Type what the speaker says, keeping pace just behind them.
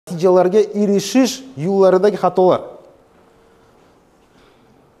natijalarga erishish yo'llaridagi xatolar.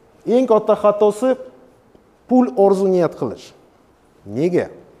 Eng katta xatosi pul orzu niyat qilish. Nega?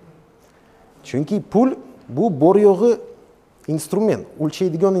 Chunki pul bu bor yo'g'i instrument,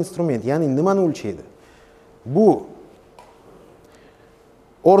 o'lchaydigan instrument, ya'ni nimani o'lchaydi? Bu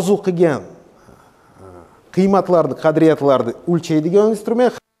orzu qilgan qiymatlarni, qadriyatlarni o'lchaydigan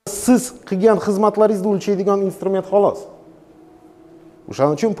instrument, siz qilgan xizmatlaringizni o'lchaydigan instrument xolos.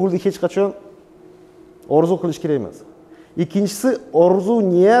 O'shaning uchun pulni hech qachon orzu qilish kerak emas. Ikkinchisi, orzu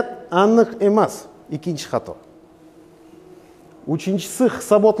niyat aniq emas. Ikkinchi xato. Uchinchisi,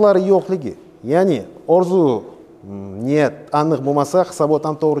 hisobotlari yo'qligi. Ya'ni orzu niyat aniq bo'lmasa, hisobot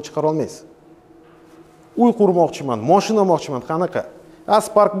ham to'g'ri chiqara olmaysiz. Uy qurmoqchiman, mashina olmoqchiman, qanaqa?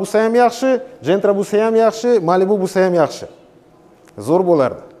 Spark bo'lsa ham yaxshi, Gentra bo'lsa ham yaxshi, Malibu bo'lsa ham yaxshi. Zo'r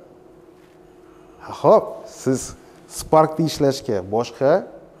bo'lardi. Xo'p, siz Sparkni ishlashga boshqa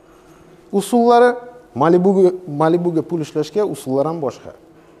usullari, Malibuga pul ishlashga usullar ham boshqa.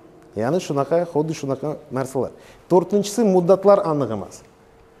 Ya'ni shunaqa, xuddi shunaqa narsalar. To'rtinchisi, muddatlar aniq emas.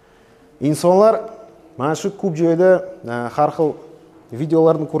 Insonlar mana shu ko'p joyda har xil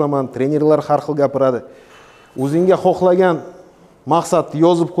videolarni ko'raman, trenerlar har xil gapiradi. O'zingga xohlagan maqsadni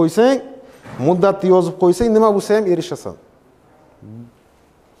yozib qo'ysang, muddatni yozib qo'ysang, nima bo'lsa ham erishasan.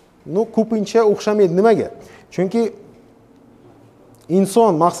 Ko'pincha o'xshamaydi. Nimaga? Chunki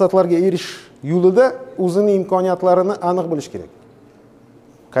inson maqsadlarga erishish yo'lida o'zining imkoniyatlarini aniq bilish kerak.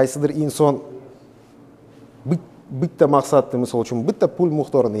 Qaysidir inson bitta maqsadni, misol uchun bitta pul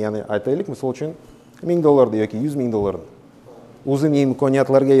miqdorini, ya'ni aytaylik, misol uchun $1000 yoki $100,000 o'zining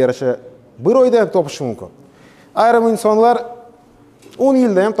imkoniyatlariga yarasha bir oyda ham topishi mumkin. Ayrim insonlar 10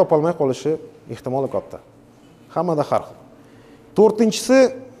 yilda ham topolmay qolishi ehtimoli katta. Hammada har xil. To'rtinchisi,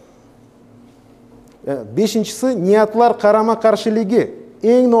 beshinchisi, niyatlar qarama-qarshiligi.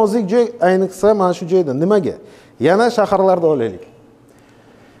 Eng nozik joy ayniqsa mana shu joyda. Nimaga? Yana shaharlarda olaylik.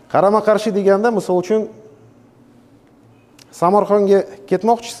 Qarama-qarshi deganda, misol uchun Samarqandga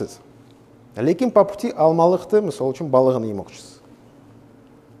ketmoqchisiz. Lekin по пути Almaliqda misol uchun balig'ini yemoqchisiz.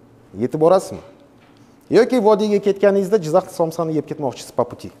 Yetib borasizmi? Yoki vodiyga ketganingizda Jizzax somsani yeb ketmoqchisiz по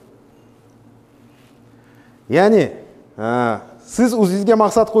пути. Ya'ni, siz o'zingizga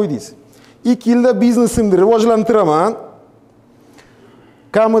maqsad qo'ydingiz. 2 yilda biznesimni rivojlantiraman.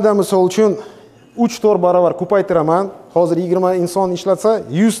 Kamida misol uchun 3-4 barobar ko'paytiraman. Hozir 20 inson ishlatsa,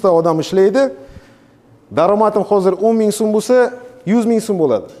 100 ta odam ishlaydi. Daromadim hozir 10,000 so'm bo'lsa, 100,000 so'm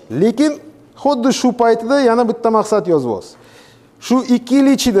bo'ladi. Lekin xuddi shu paytida yana bitta maqsad yozib olasiz. Shu 2 yil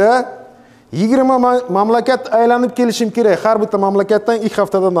ichida 20 mamlakat aylanib kelishim kerak. Har bitta mamlakatdan 2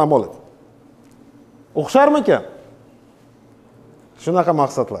 haftada dam oladi. O'xsharmikan? Shunaqa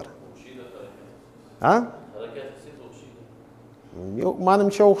maqsadlar. Ha? Yo'q,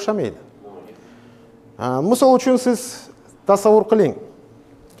 menimcha o'xshamaydi. Misol uchun siz tasavvur qiling.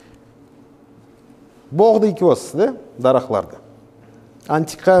 Bog'da ekyapsiz-da, daraxtlarda.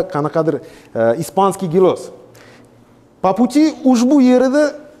 Antiqa qanaqadir ispanskiy gilos. Po пути ushbu yerida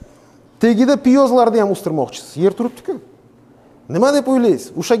tegida piyozlarni ham o'stirmoqchisiz. Yer turibdi-ku. Nima deb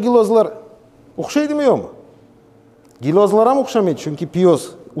o'ylaysiz? O'sha gilozlar o'xshaydimi yo'qmi? Gilozlar ham o'xshamaydi, chunki piyoz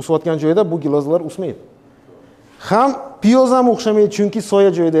o'sayotgan joyda bu gilozlar o'smaydi. Ham piyoz ham o'xshamaydi, chunki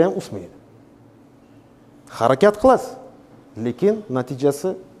soya joyda ham o'smaydi. Harakat qilasiz, lekin natijasi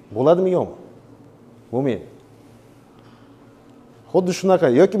bo'ladimi yo'qmi? Bo'lmaydi. Xuddi shunaqa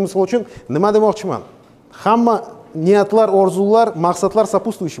yoki misol uchun nima demoqchiman? Hamma niyatlar, orzular, maqsadlar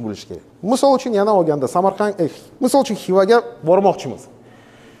sopustующий bo'lishi kerak. Misol uchun yana olganda Samarqand, misol uchun Xivaga bormoqchimiz.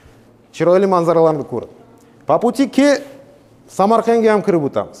 Chiroyli manzaralarni ko'rib. Po пути ke Samarqandga ham kirib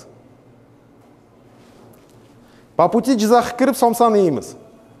o'tamiz. Po пути Jizzaxga kirib somsani yeymiz.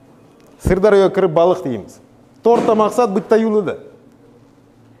 Sirdaryoga kirib baliq yeymiz. 4 ta maqsad bitta yo'lida.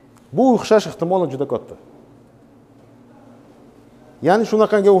 Bu o'xshash ehtimoli juda katta. Ya'ni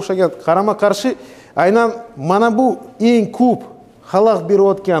shunaqangi o'xshagan qarama-qarshi aynan mana bu eng ko'p xalaqit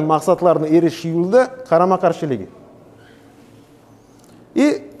berayotgan maqsadlarni erishish yo'lida qarama-qarshiligi.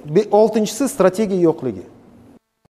 6-strategiya yo'qligi.